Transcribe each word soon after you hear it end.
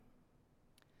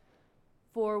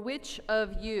For which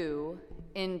of you,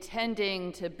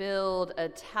 intending to build a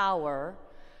tower,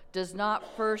 does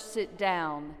not first sit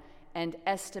down and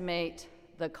estimate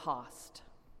the cost?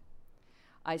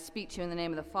 I speak to you in the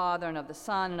name of the Father, and of the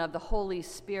Son, and of the Holy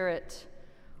Spirit.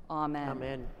 Amen.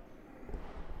 Amen.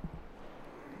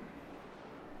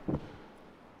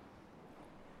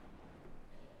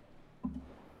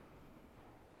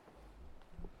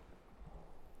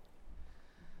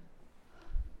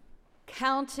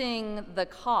 Counting the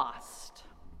cost.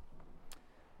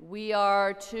 We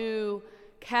are to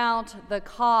count the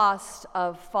cost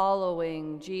of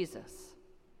following Jesus.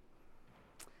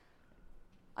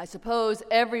 I suppose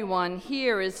everyone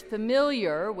here is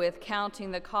familiar with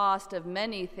counting the cost of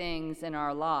many things in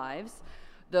our lives,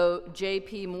 though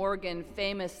J.P. Morgan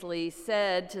famously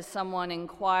said to someone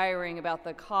inquiring about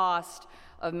the cost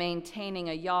of maintaining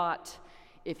a yacht,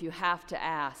 "If you have to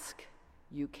ask,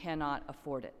 you cannot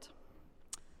afford it."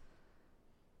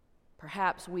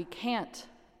 Perhaps we can't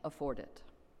afford it,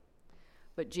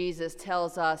 but Jesus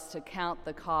tells us to count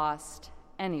the cost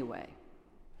anyway.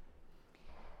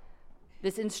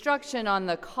 This instruction on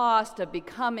the cost of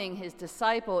becoming his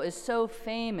disciple is so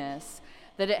famous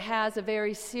that it has a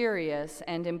very serious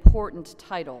and important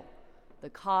title: the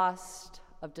cost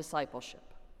of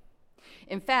discipleship.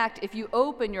 In fact, if you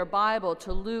open your Bible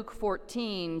to Luke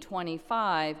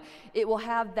 14:25, it will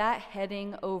have that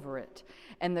heading over it.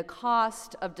 And the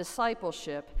cost of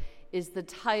discipleship is the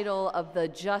title of the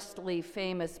justly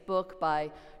famous book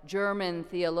by German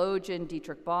theologian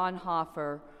Dietrich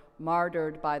Bonhoeffer,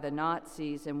 martyred by the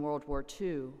Nazis in World War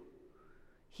II.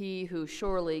 He who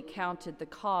surely counted the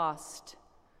cost,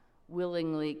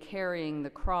 willingly carrying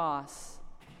the cross,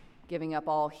 giving up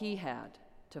all he had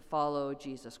to follow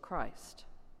Jesus Christ.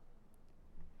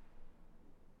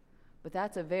 But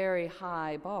that's a very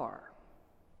high bar,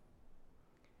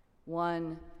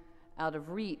 one out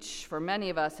of reach for many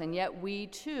of us, and yet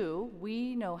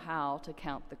we know how to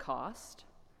count the cost.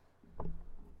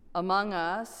 Who among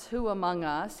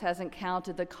us hasn't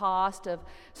counted the cost of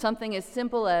something as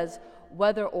simple as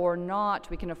whether or not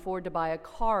we can afford to buy a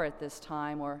car at this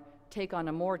time or take on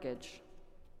a mortgage?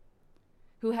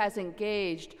 Who hasn't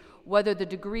gauged whether the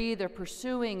degree they're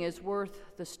pursuing is worth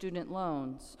the student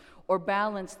loans, or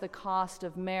balance the cost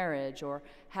of marriage or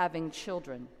having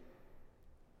children?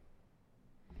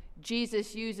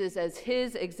 Jesus uses as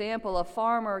his example a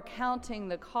farmer counting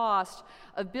the cost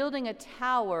of building a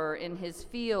tower in his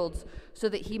fields so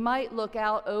that he might look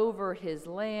out over his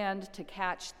land to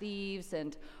catch thieves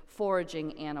and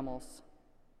foraging animals.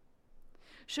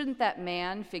 Shouldn't that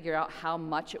man figure out how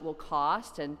much it will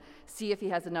cost and see if he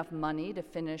has enough money to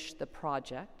finish the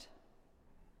project?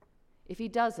 If he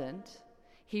doesn't,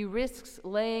 he risks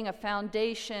laying a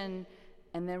foundation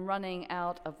and then running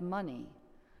out of money,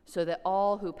 so that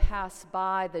all who pass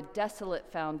by the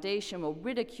desolate foundation will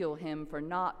ridicule him for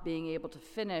not being able to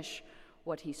finish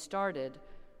what he started,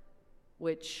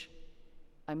 which,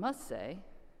 I must say,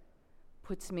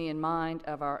 puts me in mind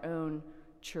of our own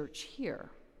church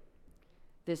here.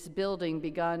 This building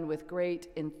begun with great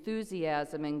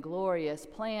enthusiasm and glorious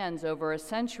plans over a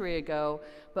century ago,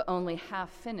 but only half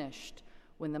finished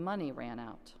when the money ran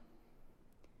out.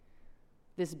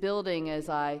 This building, as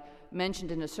I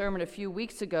mentioned in a sermon a few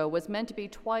weeks ago, was meant to be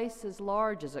twice as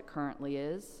large as it currently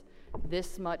is,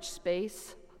 this much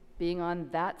space being on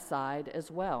that side as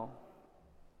well.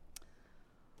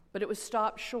 But it was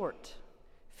stopped short,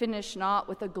 finished not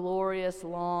with a glorious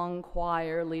long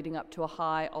choir leading up to a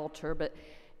high altar, but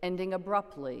ending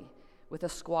abruptly with a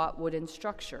squat wooden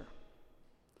structure,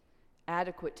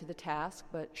 adequate to the task,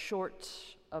 but short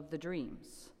of the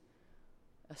dreams,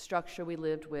 a structure we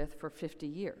lived with for 50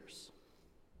 years.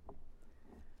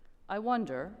 I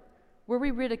wonder, were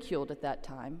we ridiculed at that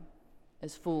time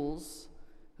as fools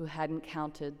who hadn't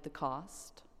counted the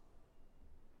cost?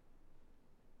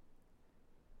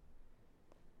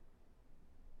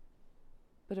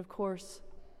 But of course,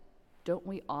 don't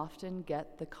we often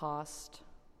get the cost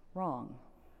wrong?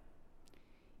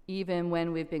 Even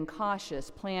when we've been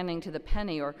cautious, planning to the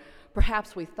penny, or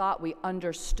perhaps we thought we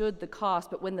understood the cost,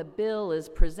 but when the bill is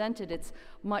presented, it's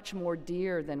much more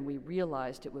dear than we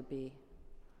realized it would be.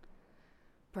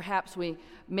 Perhaps we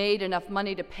made enough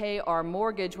money to pay our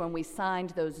mortgage when we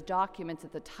signed those documents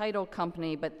at the title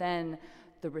company, but then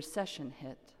the recession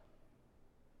hit.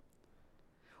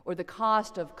 Or the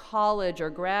cost of college or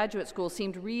graduate school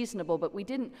seemed reasonable, but we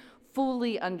didn't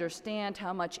fully understand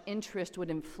how much interest would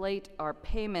inflate our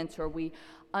payments, or we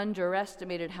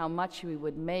underestimated how much we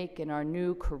would make in our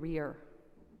new career.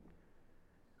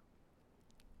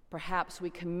 Perhaps we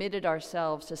committed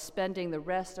ourselves to spending the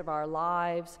rest of our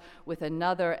lives with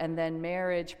another, and then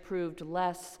marriage proved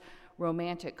less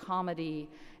romantic comedy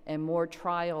and more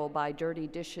trial by dirty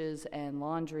dishes and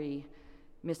laundry,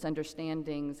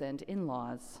 misunderstandings and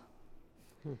in-laws.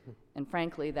 And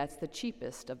frankly, that's the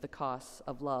cheapest of the costs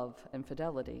of love and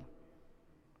fidelity.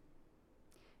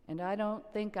 And I don't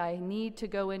think I need to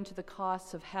go into the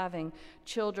costs of having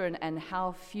children and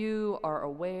how few are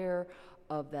aware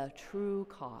of the true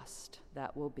cost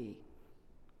that will be,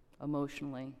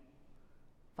 emotionally,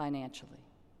 financially.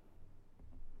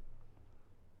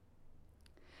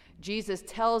 Jesus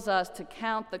tells us to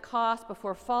count the cost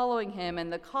before following him,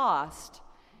 and the cost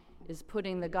is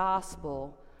putting the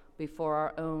gospel before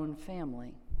our own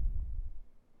family.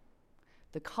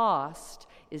 The cost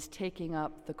is taking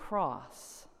up the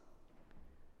cross.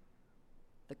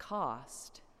 The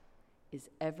cost is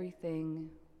everything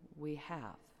we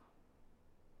have.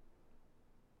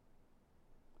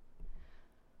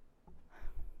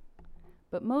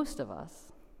 But most of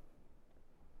us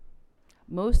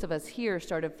here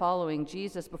started following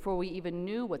Jesus before we even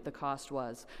knew what the cost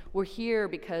was. We're here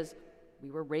because we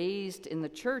were raised in the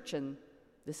church, and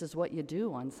this is what you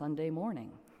do on Sunday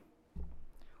morning.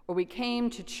 Or we came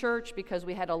to church because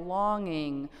we had a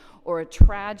longing or a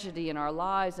tragedy in our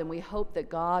lives, and we hoped that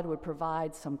God would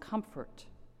provide some comfort.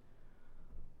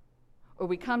 Or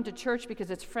we come to church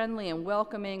because it's friendly and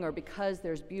welcoming, or because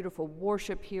there's beautiful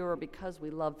worship here, or because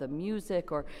we love the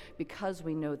music, or because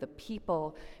we know the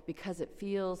people, because it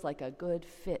feels like a good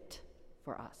fit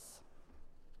for us.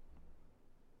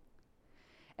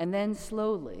 And then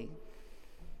slowly,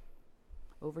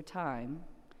 over time,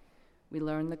 we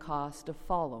learn the cost of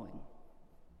following,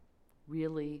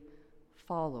 really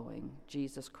following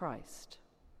Jesus Christ.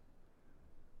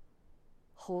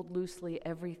 Hold loosely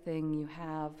everything you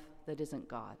have that isn't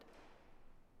God.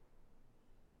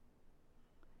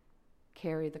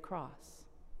 Carry the cross.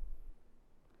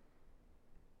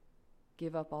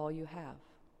 Give up all you have.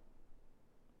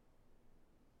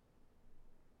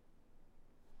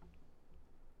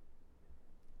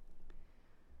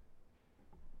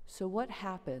 So what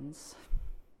happens?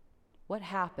 What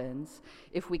happens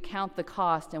if we count the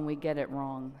cost and we get it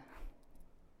wrong?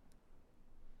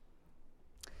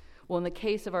 Well, in the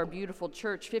case of our beautiful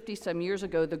church, 50-some years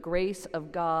ago, the grace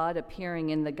of God appearing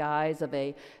in the guise of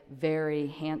a very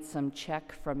handsome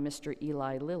check from Mr.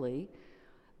 Eli Lilly,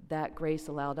 that grace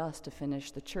allowed us to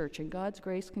finish the church. And God's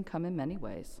grace can come in many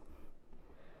ways.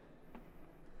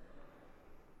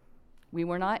 We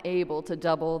were not able to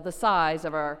double the size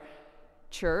of our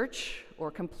church or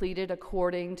complete it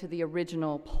according to the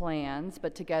original plans,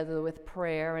 but together with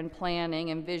prayer and planning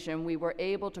and vision, we were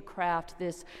able to craft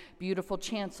this beautiful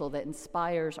chancel that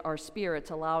inspires our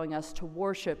spirits, allowing us to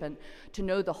worship and to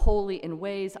know the holy in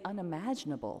ways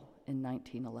unimaginable in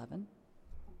 1911.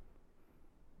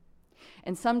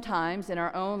 And sometimes in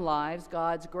our own lives,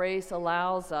 God's grace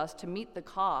allows us to meet the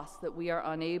costs that we are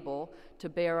unable to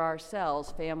bear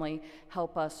ourselves. Family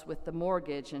help us with the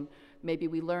mortgage, and maybe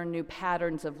we learn new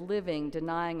patterns of living,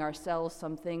 denying ourselves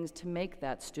some things to make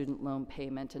that student loan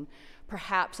payment. And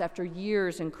perhaps after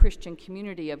years in Christian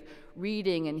community of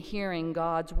reading and hearing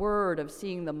God's word, of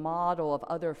seeing the model of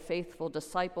other faithful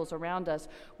disciples around us,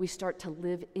 we start to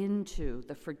live into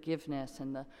the forgiveness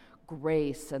and the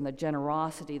grace and the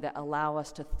generosity that allow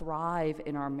us to thrive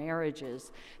in our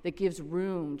marriages, that gives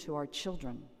room to our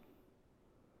children.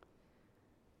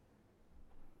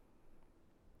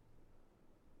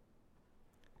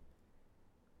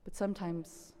 But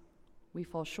sometimes we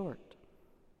fall short.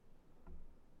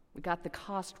 We got the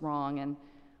cost wrong, and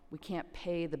we can't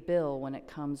pay the bill when it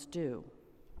comes due.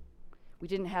 We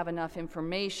didn't have enough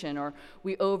information, or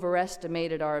we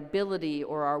overestimated our ability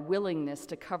or our willingness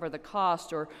to cover the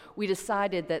cost, or we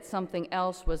decided that something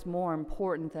else was more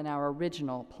important than our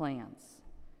original plans.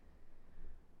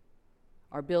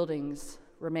 Our buildings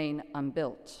remain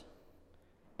unbuilt,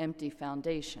 empty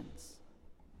foundations,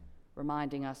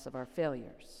 reminding us of our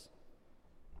failures.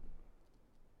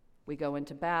 We go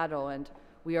into battle, and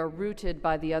we are rooted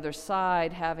by the other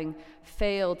side, having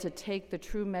failed to take the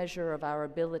true measure of our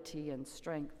ability and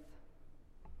strength.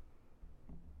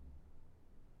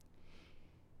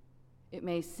 It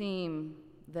may seem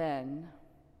then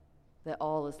that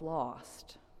all is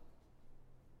lost,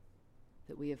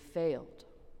 that we have failed,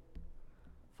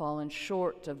 fallen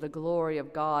short of the glory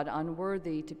of God,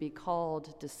 unworthy to be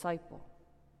called disciple.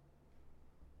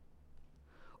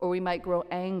 Or we might grow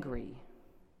angry,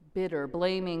 bitter,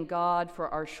 blaming God for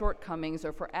our shortcomings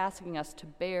or for asking us to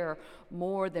bear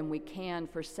more than we can,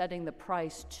 for setting the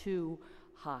price too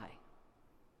high.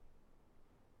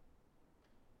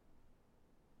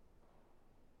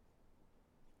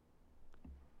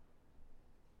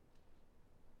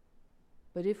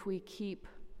 But if we keep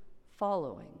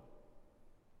following,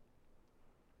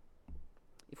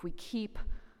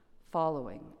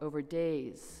 over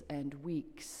days and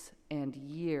weeks and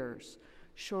years,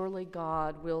 surely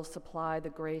God will supply the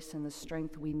grace and the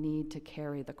strength we need to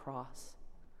carry the cross,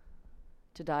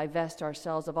 to divest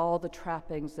ourselves of all the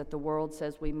trappings that the world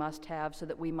says we must have so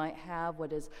that we might have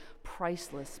what is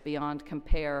priceless beyond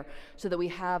compare, so that we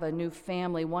have a new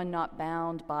family, one not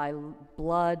bound by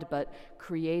blood but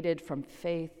created from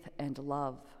faith and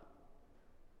love.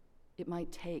 It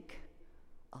might take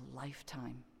a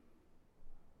lifetime.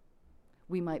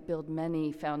 We might build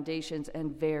many foundations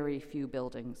and very few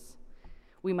buildings.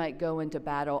 We might go into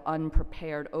battle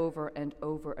unprepared over and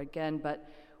over again, but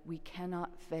we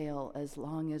cannot fail as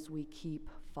long as we keep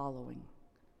following.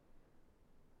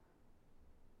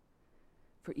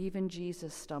 For even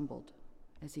Jesus stumbled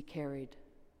as he carried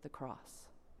the cross.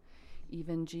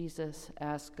 Even Jesus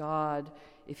asked God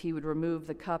if he would remove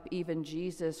the cup. Even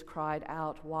Jesus cried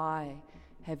out, "Why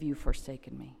have you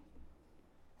forsaken me?"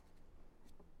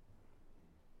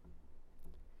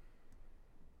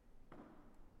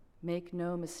 Make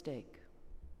no mistake,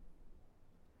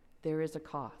 there is a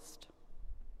cost.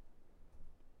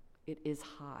 It is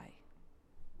high.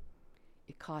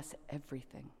 It costs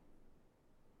everything.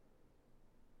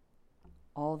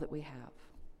 All that we have,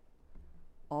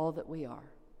 all that we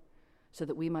are, so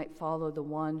that we might follow the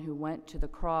one who went to the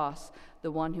cross,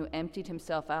 the one who emptied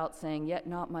himself out, saying, "Yet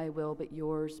not my will, but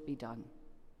yours be done."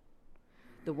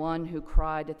 The one who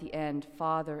cried at the end,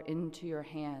 "Father, into your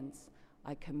hands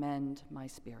I commend my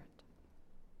spirit."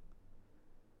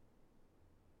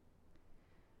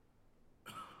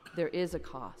 There is a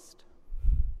cost.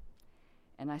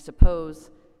 And I suppose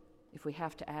if we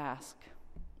have to ask,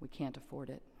 we can't afford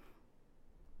it.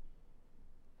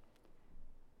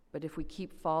 But if we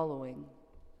keep following,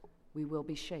 we will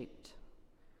be shaped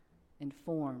and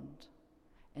formed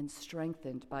and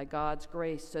strengthened by God's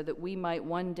grace so that we might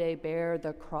one day bear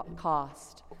the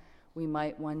cost. We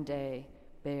might one day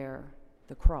bear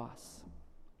the cross.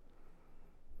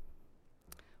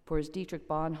 For as Dietrich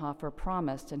Bonhoeffer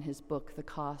promised in his book, The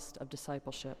Cost of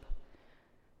Discipleship,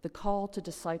 the call to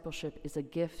discipleship is a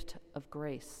gift of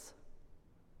grace,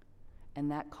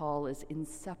 and that call is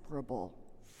inseparable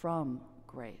from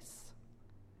grace.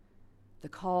 The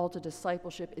call to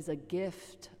discipleship is a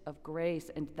gift of grace,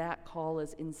 and that call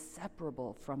is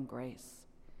inseparable from grace.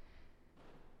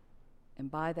 And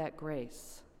by that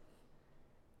grace,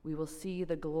 we will see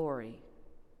the glory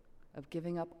of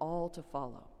giving up all to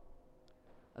follow,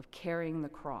 of carrying the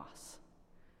cross,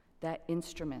 that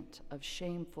instrument of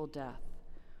shameful death,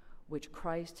 which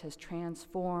Christ has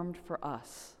transformed for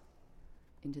us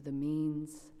into the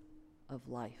means of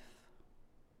life.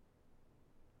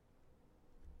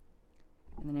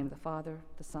 In the name of the Father,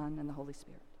 the Son, and the Holy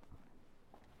Spirit.